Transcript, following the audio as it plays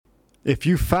If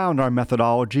you found our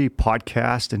methodology,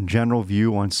 podcast, and general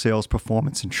view on sales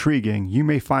performance intriguing, you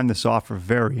may find this offer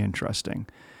very interesting.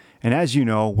 And as you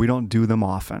know, we don't do them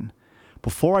often.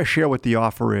 Before I share what the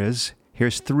offer is,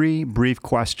 here's 3 brief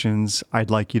questions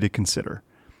I'd like you to consider.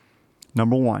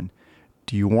 Number 1,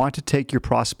 do you want to take your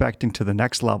prospecting to the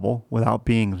next level without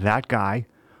being that guy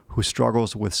who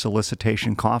struggles with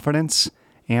solicitation confidence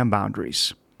and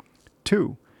boundaries?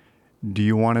 2, do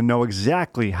you want to know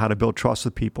exactly how to build trust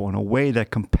with people in a way that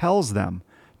compels them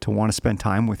to want to spend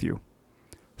time with you?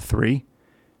 3,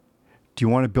 do you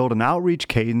want to build an outreach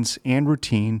cadence and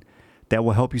routine that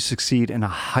will help you succeed in a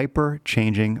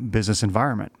hyper-changing business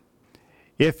environment?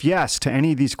 If yes to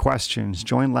any of these questions,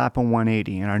 join Lappin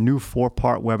 180 in our new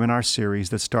 4-part webinar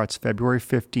series that starts February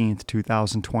 15th,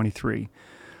 2023.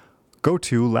 Go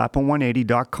to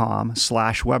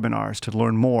lappin180.com/webinars to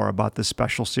learn more about this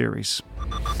special series.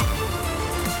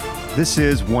 This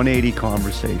is 180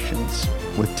 Conversations,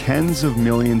 with tens of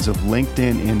millions of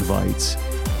LinkedIn invites,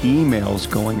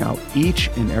 emails going out each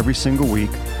and every single week.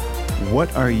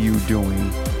 What are you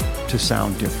doing to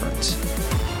sound different?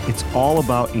 It's all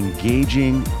about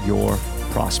engaging your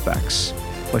prospects.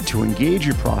 But to engage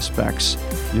your prospects,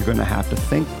 you're going to have to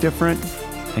think different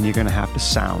and you're going to have to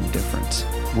sound different.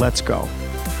 Let's go.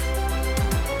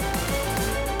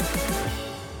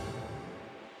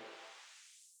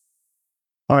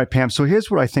 All right, Pam, so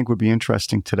here's what I think would be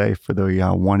interesting today for the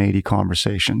 180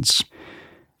 Conversations.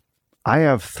 I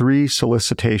have 3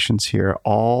 solicitations here,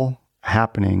 all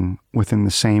happening within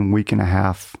the same week and a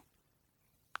half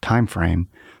time frame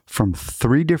from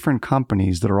 3 different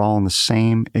companies that are all in the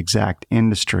same exact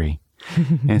industry.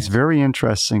 And it's very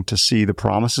interesting to see the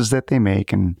promises that they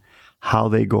make and how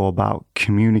they go about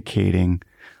communicating,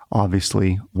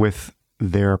 obviously, with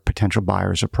their potential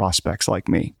buyers or prospects like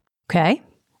me. Okay.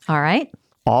 All right.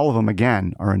 All of them,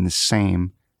 again, are in the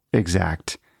same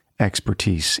exact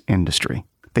expertise industry.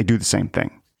 They do the same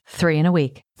thing. 3 in a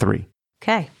week. 3.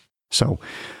 Okay. So,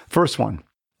 first one.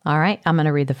 All right. I'm going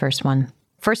to read the first one.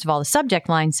 First of all, the subject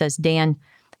line says, Dan,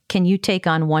 can you take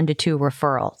on 1 to 2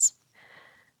 referrals?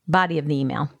 Body of the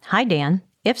email. Hi, Dan.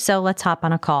 If so, let's hop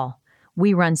on a call.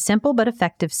 We run simple but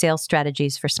effective sales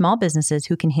strategies for small businesses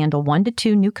who can handle 1 to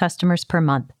 2 new customers per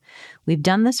month. We've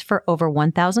done this for over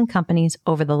 1,000 companies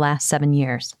over the last 7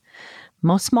 years.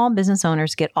 Most small business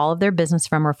owners get all of their business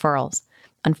from referrals.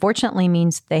 Unfortunately,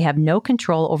 means they have no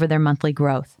control over their monthly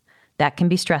growth. That can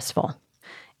be stressful.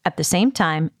 At the same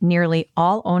time, nearly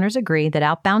all owners agree that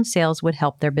outbound sales would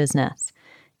help their business.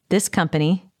 This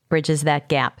company bridges that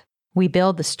gap. We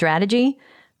build the strategy,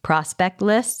 prospect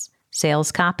lists,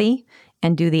 sales copy,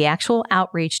 and do the actual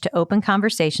outreach to open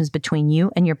conversations between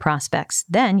you and your prospects.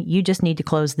 Then you just need to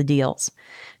close the deals.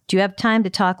 Do you have time to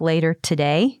talk later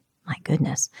today? My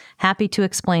goodness. Happy to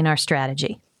explain our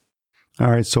strategy. All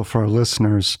right. So for our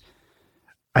listeners,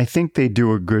 I think they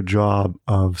do a good job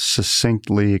of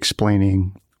succinctly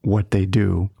explaining what they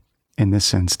do in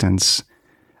this instance,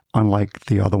 unlike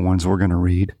the other ones we're going to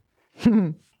read.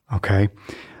 Okay.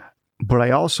 But I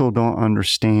also don't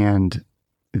understand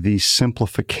the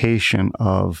simplification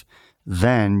of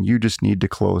then you just need to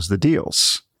close the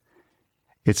deals.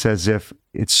 It's as if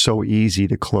it's so easy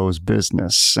to close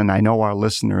business. And I know our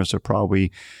listeners are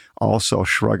probably also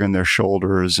shrugging their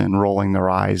shoulders and rolling their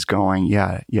eyes going,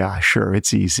 yeah, sure,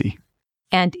 it's easy.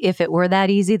 And if it were that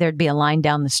easy, there'd be a line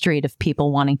down the street of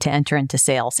people wanting to enter into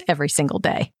sales every single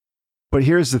day. But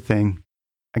here's the thing.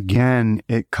 Again,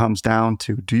 it comes down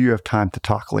to, do you have time to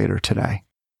talk later today?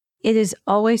 It is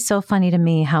always so funny to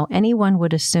me how anyone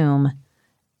would assume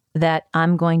that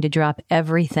I'm going to drop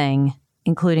everything,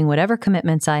 including whatever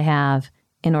commitments I have,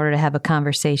 in order to have a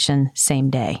conversation same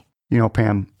day. You know,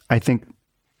 Pam, I think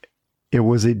it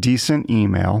was a decent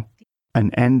email.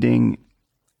 An ending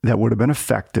that would have been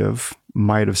effective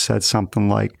might have said something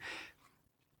like,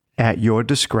 at your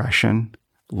discretion,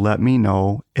 let me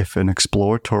know if an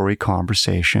exploratory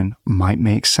conversation might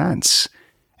make sense.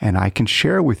 And I can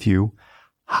share with you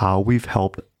how we've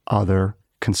helped other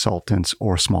consultants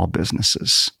or small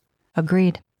businesses.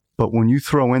 Agreed. But when you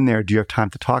throw in there, do you have time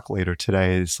to talk later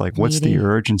today? It's like, what's the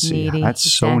urgency?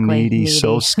 That's so needy,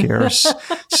 so scarce,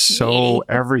 so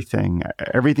everything.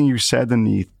 Everything you said in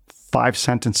the 5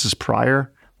 sentences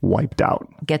prior, wiped out.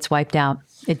 Gets wiped out.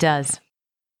 It does.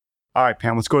 All right,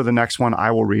 Pam, let's go to the next one.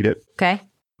 I will read it. Okay.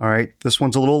 All right. This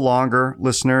one's a little longer,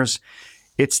 listeners.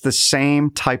 It's the same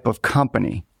type of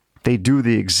company. They do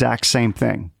the exact same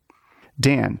thing.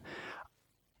 Dan,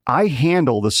 I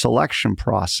handle the selection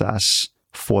process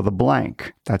for the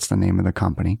blank. That's the name of the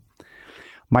company.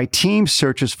 My team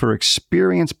searches for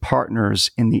experienced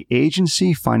partners in the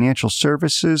agency, financial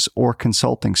services, or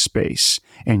consulting space,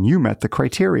 and you met the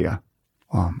criteria.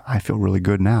 I feel really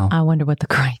good now. I wonder what the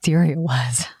criteria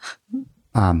was.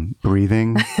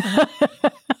 Breathing.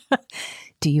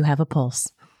 Do you have a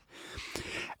pulse?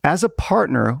 As a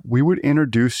partner, we would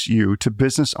introduce you to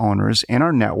business owners in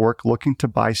our network looking to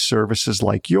buy services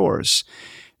like yours.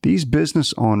 These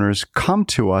business owners come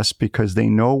to us because they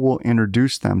know we'll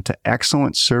introduce them to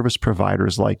excellent service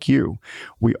providers like you.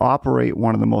 We operate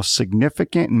one of the most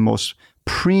significant and most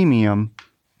premium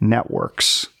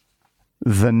networks.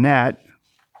 The net,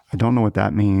 I don't know what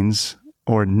that means,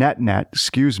 or net,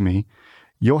 excuse me,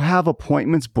 you'll have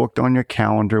appointments booked on your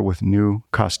calendar with new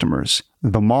customers.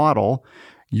 The model,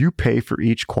 you pay for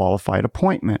each qualified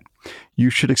appointment. You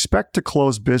should expect to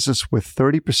close business with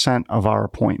 30% of our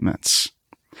appointments.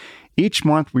 Each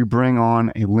month, we bring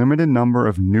on a limited number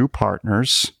of new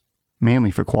partners,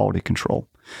 mainly for quality control.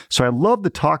 So I'd love to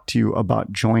talk to you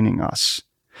about joining us.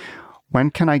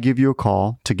 When can I give you a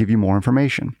call to give you more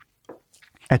information?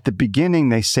 At the beginning,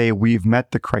 they say we've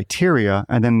met the criteria.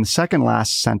 And then in the second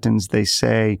last sentence, they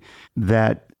say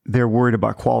that they're worried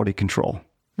about quality control.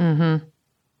 Mm-hmm.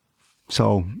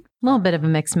 So A little bit of a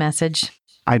mixed message.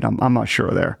 I'm not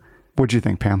sure there. What do you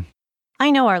think, Pam? I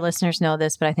know our listeners know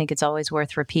this, but I think it's always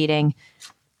worth repeating.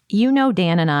 You know,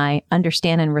 Dan and I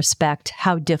understand and respect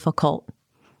how difficult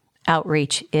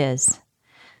outreach is.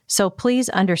 So please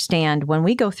understand when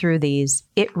we go through these,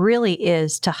 it really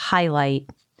is to highlight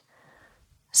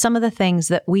some of the things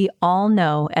that we all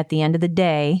know at the end of the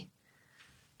day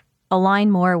align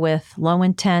more with low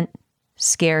intent,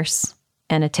 scarce,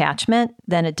 and attachment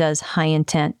than it does high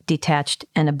intent, detached,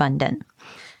 and abundant.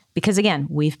 Because again,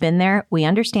 we've been there. We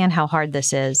understand how hard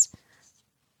this is,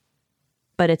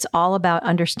 but it's all about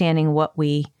understanding what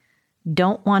we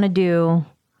don't want to do,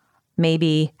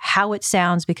 maybe how it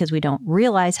sounds because we don't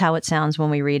realize how it sounds when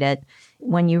we read it.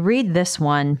 When you read this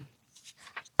one,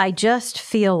 I just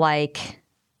feel like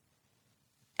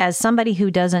as somebody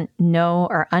who doesn't know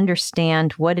or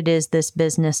understand what it is this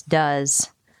business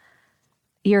does,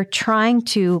 you're trying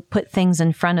to put things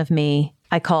in front of me.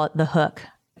 I call it the hook.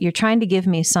 You're trying to give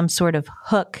me some sort of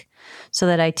hook so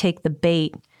that I take the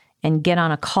bait and get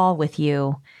on a call with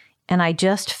you. And I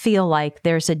just feel like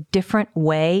there's a different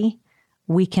way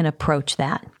we can approach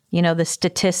that. You know, the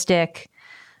statistic,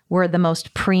 we're the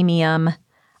most premium.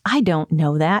 I don't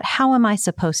know that. How am I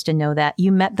supposed to know that?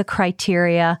 You met the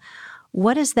criteria.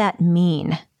 What does that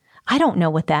mean? I don't know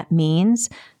what that means.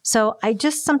 So I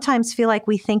just sometimes feel like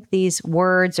we think these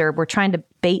words or we're trying to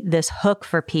bait this hook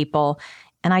for people.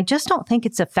 And I just don't think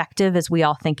it's effective as we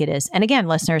all think it is. And again,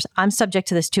 listeners, I'm subject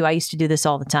to this too. I used to do this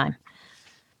all the time.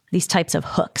 These types of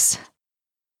hooks.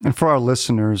 And for our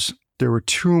listeners, there were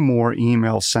 2 more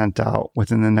emails sent out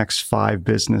within the next 5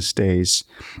 business days.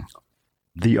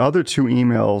 The other 2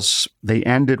 emails, they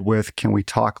ended with, "Can we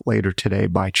talk later today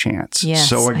by chance?" Yes,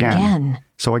 So again,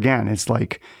 it's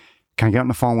like, "Can I get on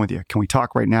the phone with you? Can we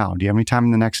talk right now? Do you have any time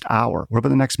in the next hour? What about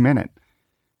the next minute?"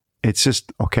 It's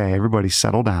just, okay, everybody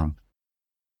settle down.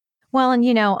 Well, and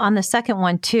you know, on the second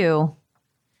one too,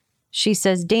 she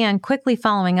says, "Dan, quickly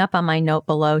following up on my note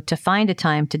below to find a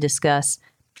time to discuss.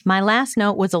 My last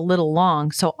note was a little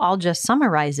long, so I'll just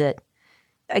summarize it."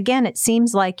 Again, it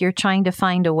seems like you're trying to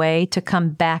find a way to come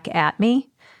back at me.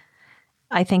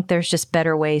 I think there's just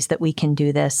better ways that we can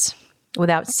do this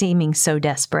without seeming so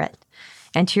desperate.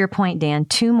 And to your point, Dan,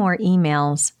 2 more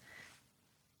emails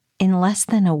in less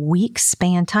than a week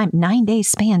span time, 9 days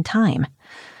span time.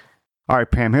 All right,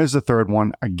 Pam, here's the third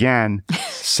one. Again,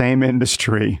 same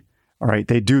industry. All right,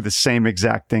 they do the same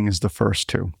exact thing as the first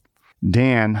 2.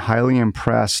 "Dan, highly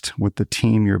impressed with the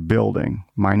team you're building.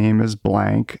 My name is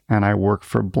blank, and I work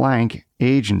for blank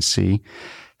agency.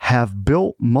 Have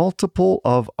built multiple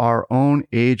of our own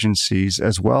agencies,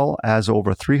 as well as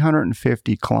over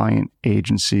 350 client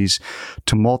agencies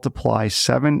to multiply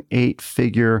 7-8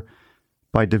 figure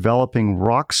by developing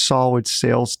rock-solid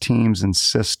sales teams and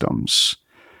systems."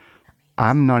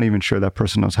 I'm not even sure that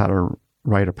person knows how to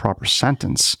write a proper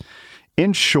sentence.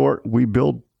 "In short, we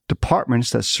build departments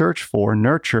that search for,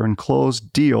 nurture, and close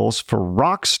deals for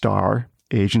rock star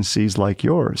agencies like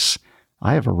yours."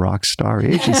 I have a rock star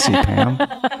agency, Pam.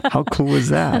 How cool is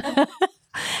that?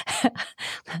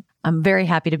 I'm very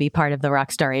happy to be part of the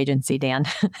Rockstar Agency, Dan.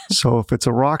 So if it's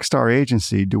a rock star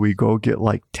agency, do we go get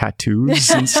like tattoos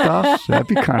and stuff? That'd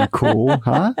be kind of cool,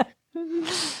 huh?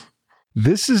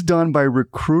 "This is done by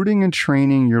recruiting and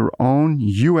training your own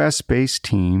US-based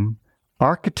team,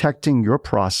 architecting your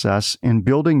process, and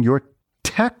building your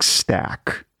tech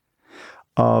stack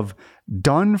of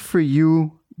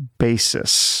done-for-you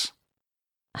basis."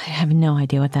 I have no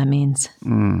idea what that means.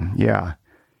 Yeah.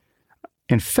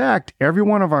 In fact, every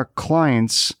one of our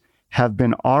clients have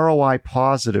been ROI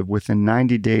positive within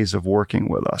 90 days of working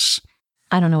with us.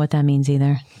 I don't know what that means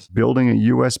either. Building a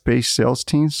US-based sales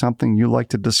team, something you'd like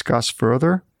to discuss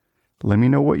further? Let me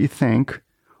know what you think.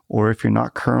 Or if you're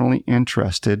not currently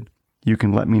interested, you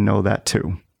can let me know that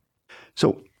too.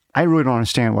 So I really don't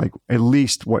understand, like, at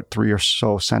least what 3 or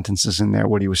so sentences in there,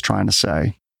 what he was trying to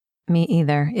say. Me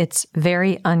either. It's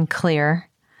very unclear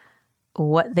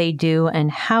what they do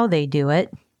and how they do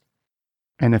it.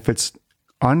 And if it's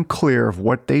unclear of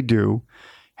what they do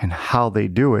and how they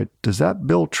do it, does that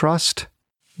build trust?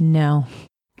 No.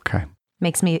 Okay.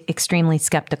 Makes me extremely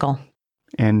skeptical.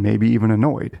 And maybe even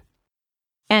annoyed.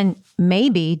 And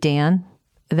maybe, Dan,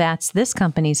 that's this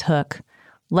company's hook.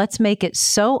 Let's make it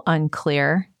so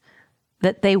unclear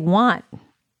that they want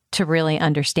to really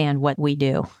understand what we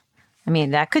do. I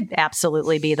mean, that could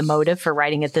absolutely be the motive for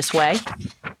writing it this way.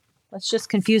 Let's just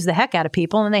confuse the heck out of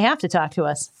people and they have to talk to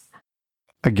us.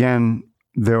 Again,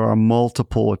 there are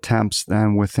multiple attempts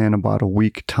then within about a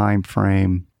week time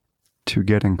frame to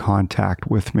get in contact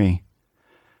with me.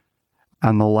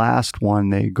 And the last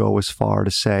one, they go as far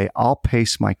to say, I'll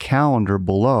paste my calendar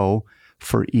below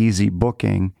for easy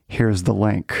booking. Here's the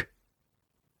link.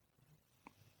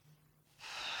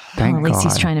 Thank at least God.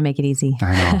 He's trying to make it easy.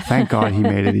 I know. Thank God he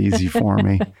made it easy for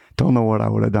me. Don't know what I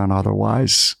would have done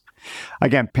otherwise.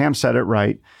 Again, Pam said it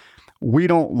right. We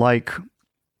don't like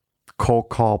cold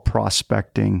call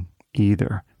prospecting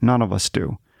either. None of us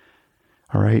do.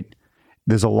 All right.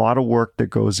 There's a lot of work that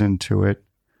goes into it.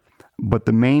 But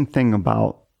the main thing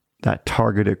about that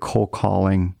targeted cold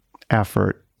calling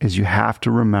effort is you have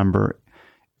to remember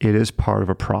it is part of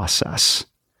a process.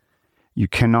 You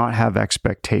cannot have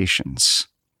expectations.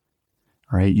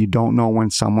 Right? You don't know when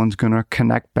someone's going to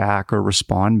connect back or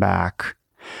respond back.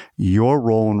 Your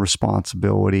role and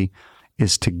responsibility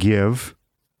is to give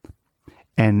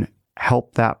and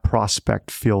help that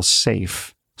prospect feel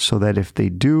safe so that if they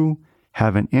do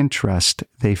have an interest,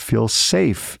 they feel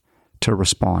safe to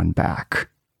respond back.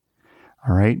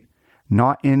 All right?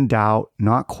 Not in doubt,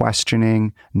 not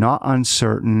questioning, not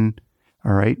uncertain.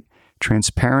 All right?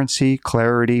 Transparency,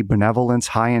 clarity, benevolence,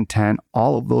 high intent,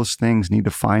 all of those things need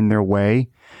to find their way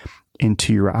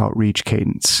into your outreach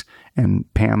cadence. And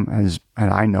Pam, and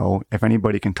I know, if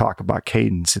anybody can talk about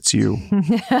cadence, it's you.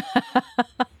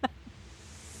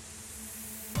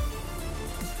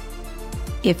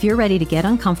 If you're ready to get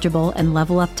uncomfortable and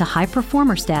level up to high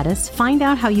performer status, find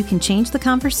out how you can change the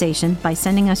conversation by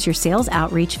sending us your sales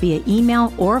outreach via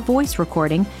email or voice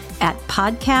recording at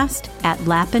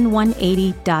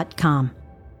podcast@lapin180.com.